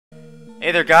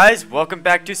Hey there guys, welcome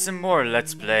back to some more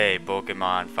Let's Play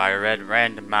Pokemon FireRed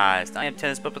Randomized. I am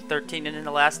Tennis Puppet 13 and in the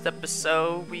last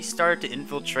episode we started to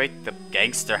infiltrate the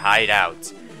gangster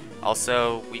hideout.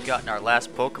 Also, we got our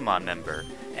last Pokemon member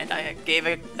and I gave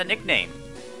it a nickname.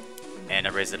 And I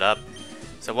raised it up.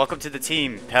 So welcome to the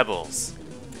team, Pebbles.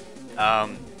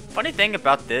 Funny thing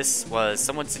about this was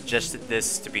someone suggested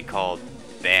this to be called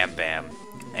Bam Bam.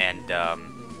 And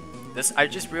I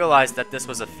just realized that this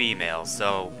was a female,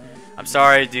 so I'm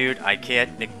sorry, dude, I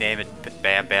can't nickname it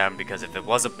Bam Bam because if it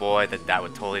was a boy, that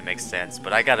would totally make sense,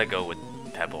 but I gotta go with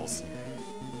Pebbles.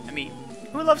 I mean,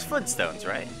 who loves Flintstones,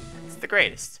 right? It's the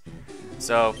greatest.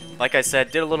 So, like I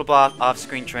said, did a little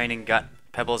off-screen training, got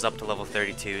Pebbles up to level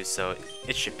 32, so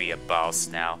it should be a boss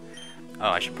now. Oh,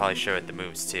 I should probably show it the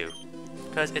moves too,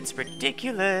 because it's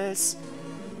ridiculous.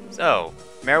 So,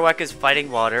 Marowak is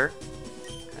fighting water,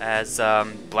 as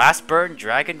Blast Burn,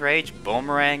 Dragon Rage,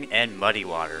 Boomerang, and Muddy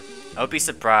Water. I would be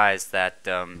surprised that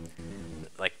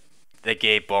like they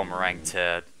gave Boomerang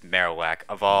to Marowak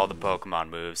of all the Pokemon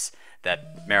moves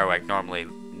that Marowak normally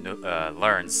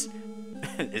learns.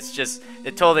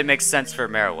 It totally makes sense for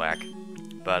Marowak.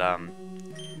 But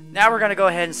now we're gonna go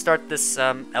ahead and start this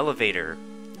elevator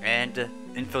and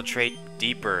infiltrate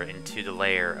deeper into the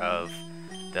layer of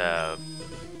the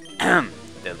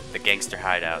the gangster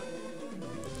hideout.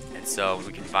 And so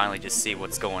we can finally just see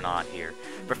what's going on here.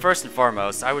 But first and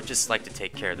foremost, I would just like to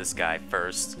take care of this guy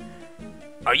first.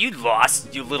 Are you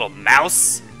lost, you little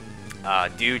mouse?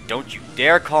 Dude, don't you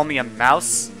dare call me a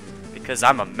mouse, because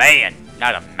I'm a man,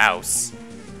 not a mouse.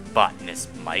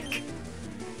 Botanist Mike.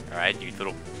 Alright, you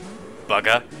little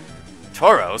bugger.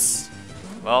 Tauros?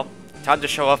 Well, time to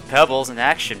show off Pebbles in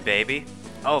action, baby.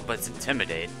 Oh, but it's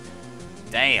Intimidate.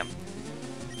 Damn.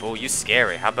 Bull, you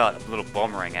scary. How about a little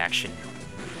Boomerang action?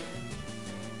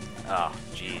 Oh,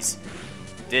 jeez.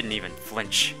 Didn't even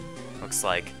flinch. Looks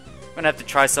like I'm gonna have to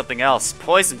try something else.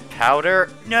 Poison powder?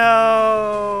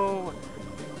 No!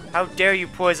 How dare you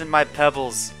poison my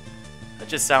Pebbles? That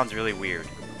just sounds really weird.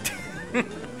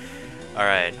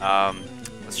 Alright,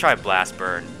 let's try Blast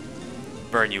Burn.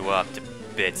 Burn you up to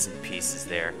bits and pieces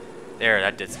there. There,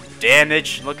 that did some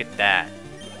damage. Look at that.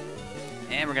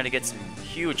 And we're gonna get some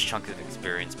huge chunk of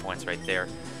experience points right there.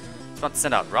 It's about to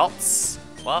send out Ralts.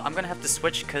 Well, I'm gonna have to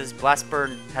switch because Blast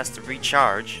Burn has to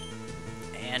recharge,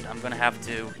 and I'm gonna have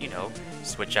to, you know,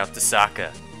 switch out to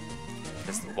Sokka.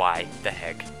 Because why the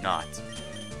heck not?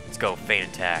 Let's go, Feint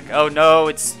Attack. Oh no,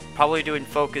 it's probably doing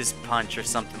Focus Punch or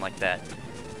something like that.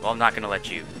 Well, I'm not gonna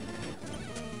let you.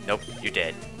 Nope, you're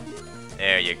dead.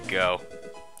 There you go.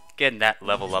 Getting that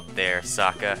level up there,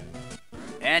 Sokka.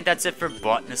 And that's it for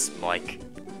Botanist Mike.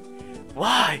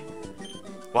 Why?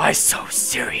 Why so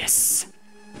serious?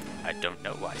 I don't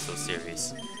know why so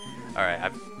serious. Alright, I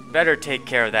better take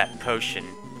care of that potion.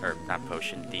 Or, not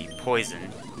potion, the poison.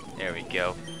 There we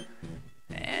go.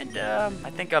 And,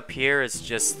 I think up here is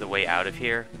just the way out of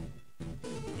here.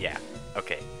 Yeah,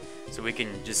 okay. So we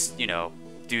can just, you know,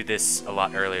 do this a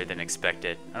lot earlier than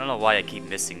expected. I don't know why I keep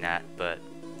missing that, but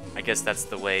I guess that's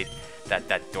the way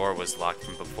that door was locked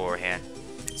from beforehand.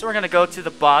 So we're gonna go to the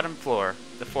bottom floor,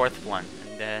 the fourth one,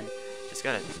 and then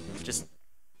just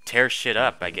tear shit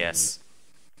up, I guess.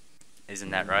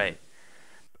 Isn't that right?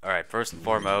 Alright, first and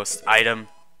foremost, item,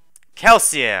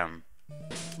 calcium!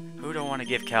 Who do I want to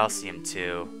give calcium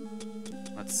to?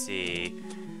 Let's see.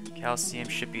 Calcium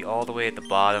should be all the way at the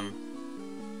bottom.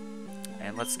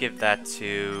 And let's give that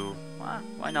to...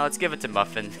 why not? Let's give it to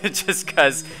Muffin, just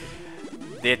because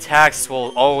the attacks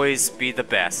will always be the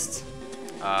best.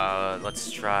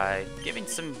 Let's try giving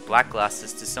some black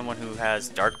glasses to someone who has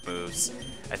dark moves.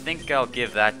 I think I'll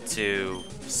give that to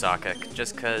Sokka,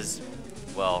 just because,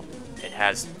 well, it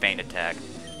has Feint Attack.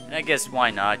 And I guess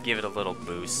why not, give it a little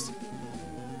boost.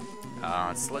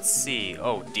 So let's see.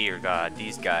 Oh dear god,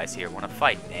 these guys here want to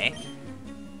fight, eh?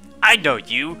 I know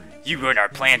you! You ruined our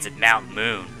plans at Mount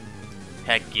Moon.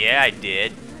 Heck yeah, I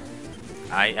did.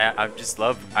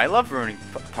 I love ruining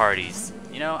parties.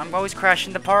 You know, I'm always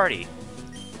crashing the party.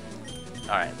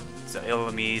 Alright, so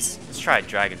Illumise, let's try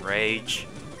Dragon Rage.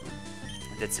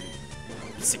 Did some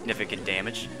significant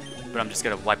damage, but I'm just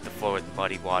gonna wipe the floor with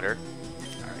Muddy Water.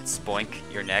 Alright, Spoink,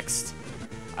 you're next.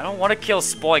 I don't want to kill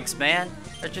Spoinks, man.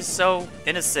 They're just so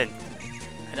innocent,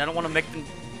 and I don't want to make them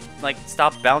like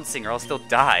stop bouncing or else they'll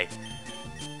die.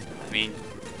 I mean,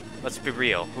 let's be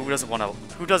real. Who doesn't want to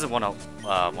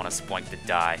Spoink to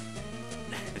die?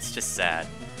 It's just sad.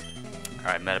 All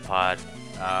right, Metapod.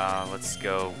 Let's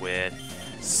go with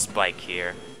Spike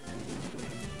here.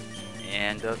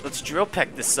 And let's Drill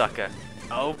Peck this sucker.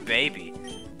 Oh, baby.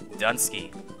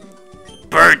 Dunsky.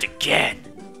 Burned again!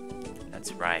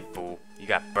 That's right, fool. You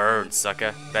got burned,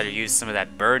 sucker. Better use some of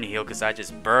that burn heal, because I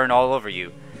just burn all over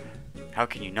you. How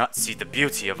can you not see the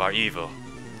beauty of our evil?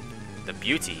 The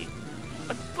beauty?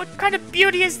 What kind of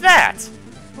beauty is that?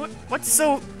 What's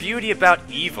so beauty about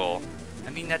evil? I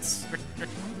mean, that's...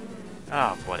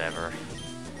 Oh, whatever.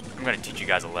 I'm gonna teach you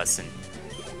guys a lesson.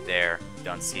 There,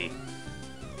 don't see.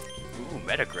 Ooh,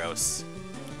 Metagross.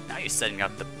 Now you're setting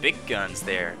out the big guns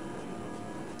there.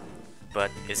 But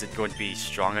is it going to be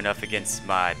strong enough against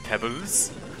my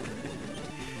Pebbles?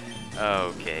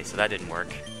 Okay, so that didn't work.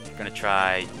 I'm gonna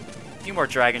try a few more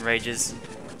Dragon Rages.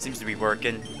 Seems to be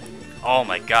working. Oh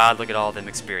my god, look at all them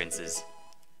experiences.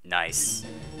 Nice.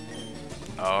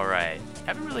 Alright.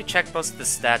 Haven't really checked most of the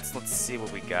stats. Let's see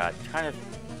what we got. Kind of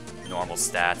normal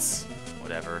stats.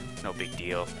 Whatever. No big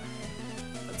deal.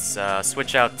 Let's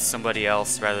switch out to somebody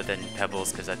else rather than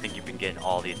Pebbles, because I think you've been getting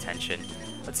all the attention.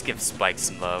 Let's give Spike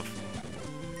some love.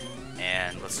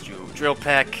 And let's do Drill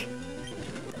Peck.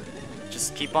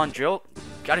 Just keep on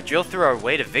gotta drill through our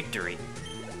way to victory.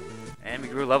 And we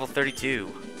grew level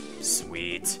 32.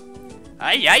 Sweet.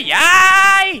 Ay ay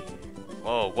ay!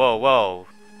 Whoa, whoa, whoa.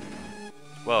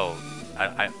 Whoa.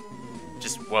 I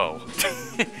just whoa.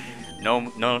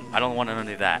 No, I don't want none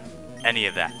of that. Any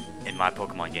of that in my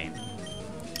Pokemon game.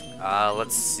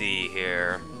 Let's see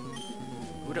here.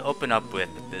 Who to open up with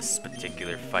this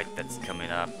particular fight that's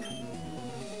coming up.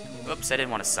 Oops, I didn't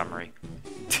want a summary.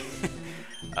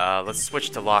 Let's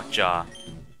switch to Lockjaw.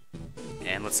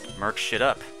 And let's murk shit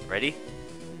up. Ready?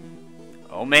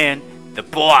 Oh man, the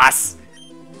boss!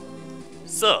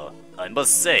 So, I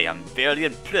must say I'm fairly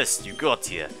impressed you got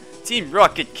here. Team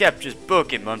Rocket captures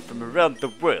Pokemon from around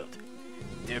the world.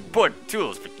 They're important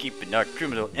tools for keeping our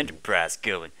criminal enterprise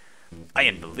going. I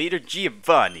am the leader,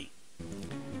 Giovanni.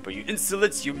 For your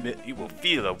insolence, you will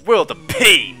feel a world of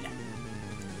pain.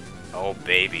 Oh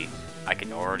baby, I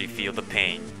can already feel the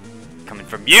pain. Coming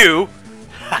from you?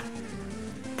 Ha!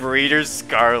 Breeder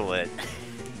Scarlet.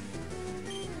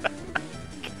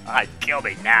 God, kill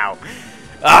me now.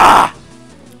 Ah!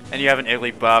 And you have an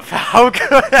Igglybuff. How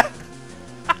good?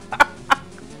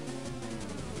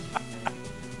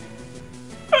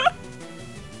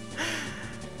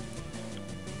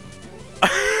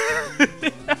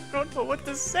 I don't know what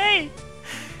to say.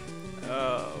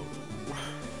 Oh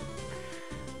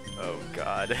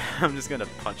god. I'm just gonna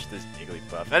punch this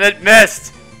Igglybuff. And it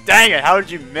missed! Dang it, how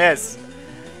did you miss?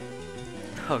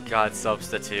 Oh god,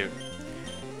 substitute.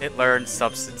 It learned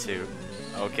substitute.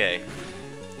 Okay.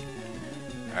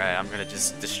 Alright, I'm gonna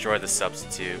just destroy the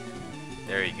substitute.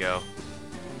 There you go.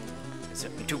 It's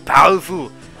too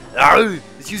powerful!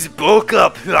 Let's use a bulk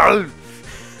up!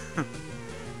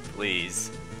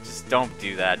 Please. Just don't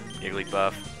do that,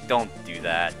 Igglybuff. Don't do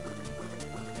that.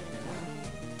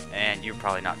 And you're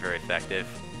probably not very effective.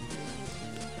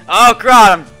 Oh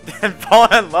god, I'm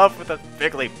falling in love with a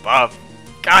Igglybuff.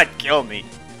 God, kill me.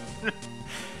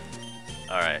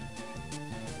 Alright.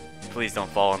 Please don't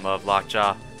fall in love,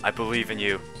 Lockjaw. I believe in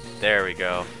you. There we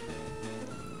go.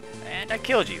 And I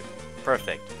killed you.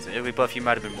 Perfect. So Igglybuff, you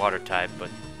might have been water type, but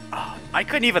I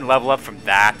couldn't even level up from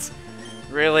that.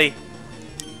 Really?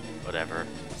 Whatever.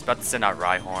 I was about to send out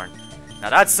Rhyhorn. Now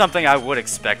that's something I would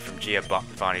expect from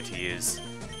Giovanni to use.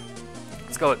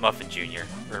 Let's go with Muffin Jr.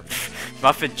 Or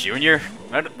Muffin Jr.?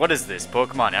 What is this?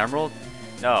 Pokemon Emerald?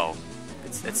 No.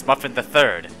 It's Muffin the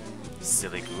Third.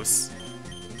 Silly goose.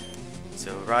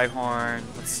 So Rhyhorn,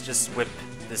 let's just whip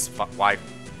this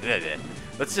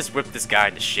let's just whip this guy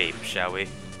into shape, shall we?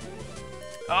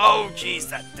 Oh jeez,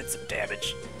 that did some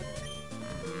damage.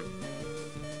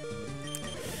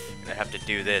 Gonna have to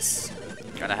do this.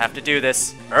 Gonna have to do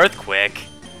this. Earthquake!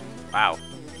 Wow.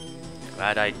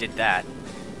 Glad I did that.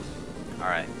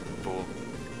 Alright, cool.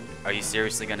 Are you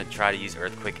seriously gonna try to use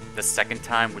Earthquake the second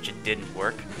time, which it didn't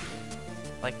work?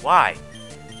 Like, why?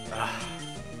 Ugh.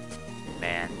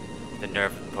 Man, the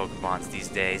nerve of Pokemons these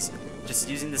days. Just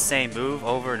using the same move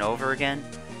over and over again.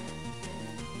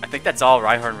 I think that's all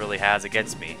Rhyhorn really has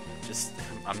against me. Just,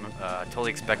 I'm totally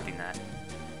expecting that.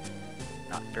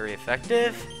 Not very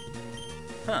effective?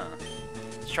 Huh.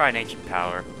 Let's try an Ancient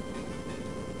Power.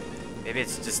 Maybe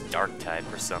it's just Dark type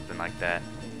or something like that.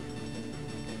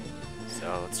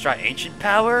 So, let's try Ancient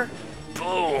Power.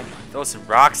 Boom! Throw some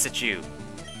rocks at you.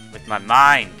 With my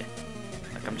mind.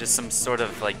 Like I'm just some sort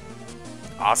of, like,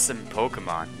 awesome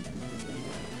Pokemon.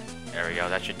 There we go,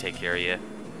 that should take care of you.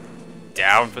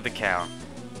 Down for the count.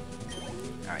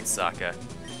 Alright, Sokka.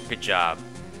 Good job.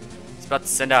 He's about to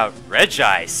send out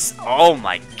Regice. Oh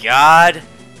my god.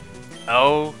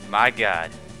 Oh my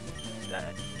god.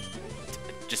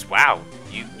 Just wow.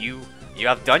 You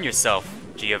outdone yourself,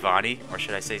 Giovanni. Or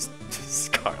should I say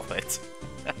Scarlet?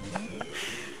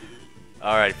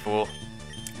 Alright, fool.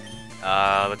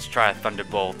 Let's try a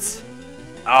Thunderbolt.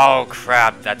 Oh,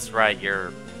 crap. That's right.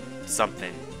 You're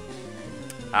something.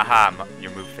 Aha,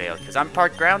 your move failed. Because I'm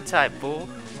part ground type, fool.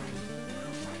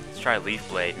 Let's try Leaf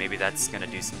Blade. Maybe that's going to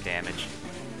do some damage.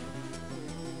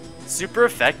 Super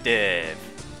effective.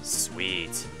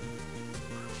 Sweet.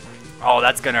 Oh,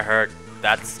 that's going to hurt.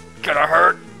 That's going to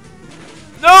hurt.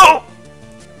 No!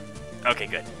 Okay,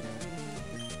 good.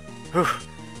 Whew.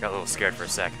 Got a little scared for a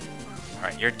second.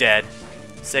 Alright, you're dead.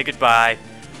 Say goodbye.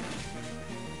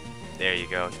 There you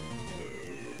go.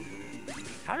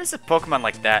 How does a Pokemon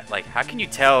like that, like, how can you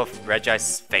tell if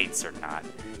Regice faints or not?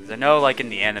 Because I know, like, in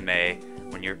the anime,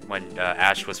 when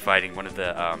Ash was fighting one of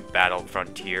the Battle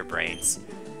Frontier Brains,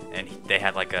 and they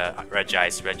had, like, a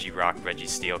Regice, Regirock,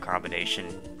 Registeel combination.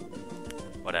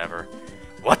 Whatever.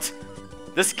 What?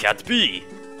 This can't be!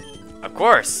 Of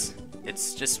course!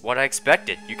 It's just what I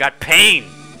expected. You got pain!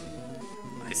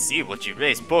 I see what you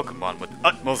raise Pokemon with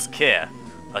utmost care.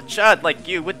 A child like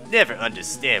you would never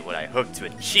understand what I hope to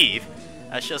achieve.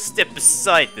 I shall step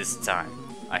aside this time.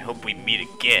 I hope we meet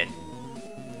again.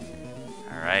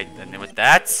 Alright, and then with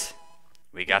that,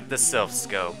 we got the Self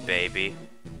Scope, baby.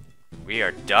 We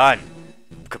are done.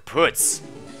 Kaputs.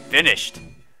 Finished.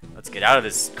 Let's get out of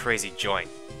this crazy joint.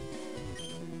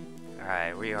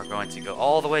 Alright, we are going to go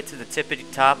all the way to the tippity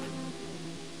top.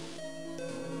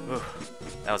 Whew,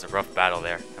 that was a rough battle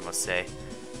there, I must say.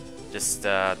 Just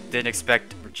didn't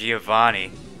expect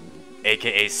Giovanni,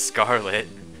 aka Scarlet,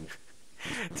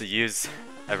 to use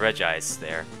a Regice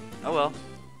there. Oh well,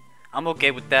 I'm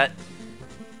okay with that.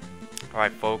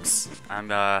 Alright folks, I'm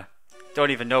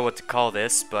don't even know what to call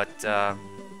this, but that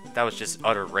was just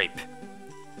utter rape.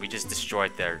 We just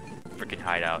destroyed their freaking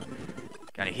hideout.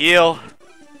 Gonna heal.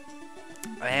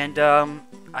 And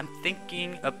I'm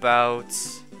thinking about,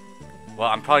 well,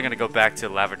 I'm probably gonna go back to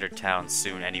Lavender Town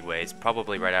soon anyways,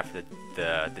 probably right after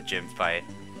the gym fight.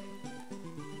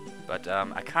 But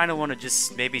I kind of want to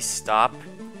just maybe stop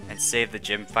and save the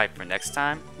gym fight for next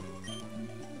time.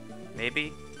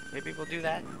 Maybe we'll do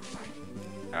that.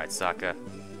 Alright, Sokka.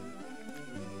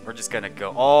 We're just gonna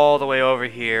go all the way over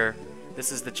here.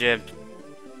 This is the gym.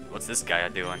 What's this guy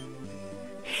doing?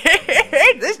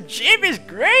 Hey, this gym is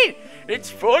great! It's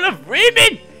full of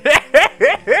women!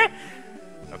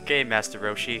 Okay, Master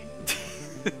Roshi.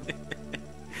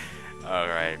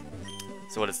 Alright.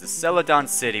 So what is this? Celadon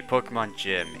City, Pokemon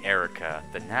Gym, Erica,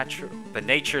 the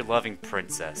nature-loving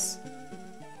princess.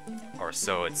 Or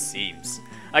so it seems.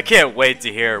 I can't wait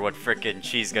to hear what frickin'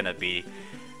 she's gonna be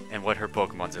and what her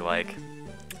Pokemons are like.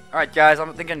 Alright guys,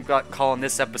 I'm thinking about calling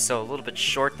this episode a little bit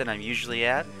short than I'm usually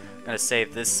at. I'm gonna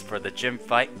save this for the gym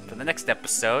fight for the next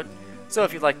episode. So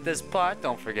if you like this part,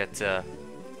 don't forget to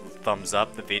thumbs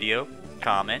up the video,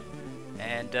 comment,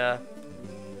 and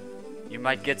you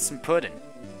might get some pudding.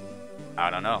 I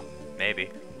don't know, maybe.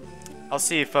 I'll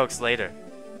see you folks later.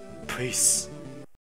 Peace.